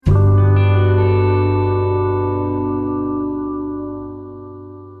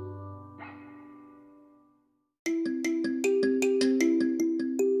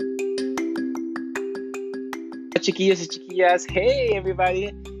chiquillos y chiquillas. Hey,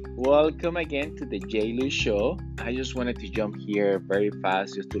 everybody. Welcome again to the J. Show. I just wanted to jump here very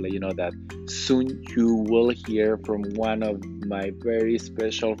fast just to let you know that soon you will hear from one of my very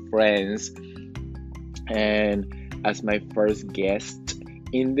special friends and as my first guest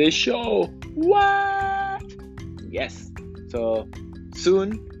in the show. What? Yes. So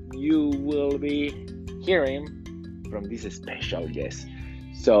soon you will be hearing from this special guest.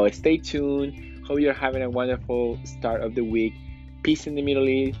 So stay tuned. Hope you're having a wonderful start of the week. Peace in the Middle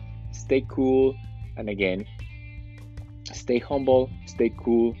East. Stay cool. And again, stay humble, stay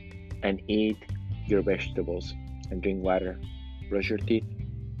cool, and eat your vegetables and drink water. Brush your teeth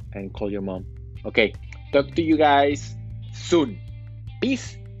and call your mom. Okay, talk to you guys soon.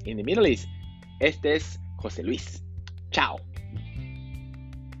 Peace in the Middle East. Este es José Luis. Chao.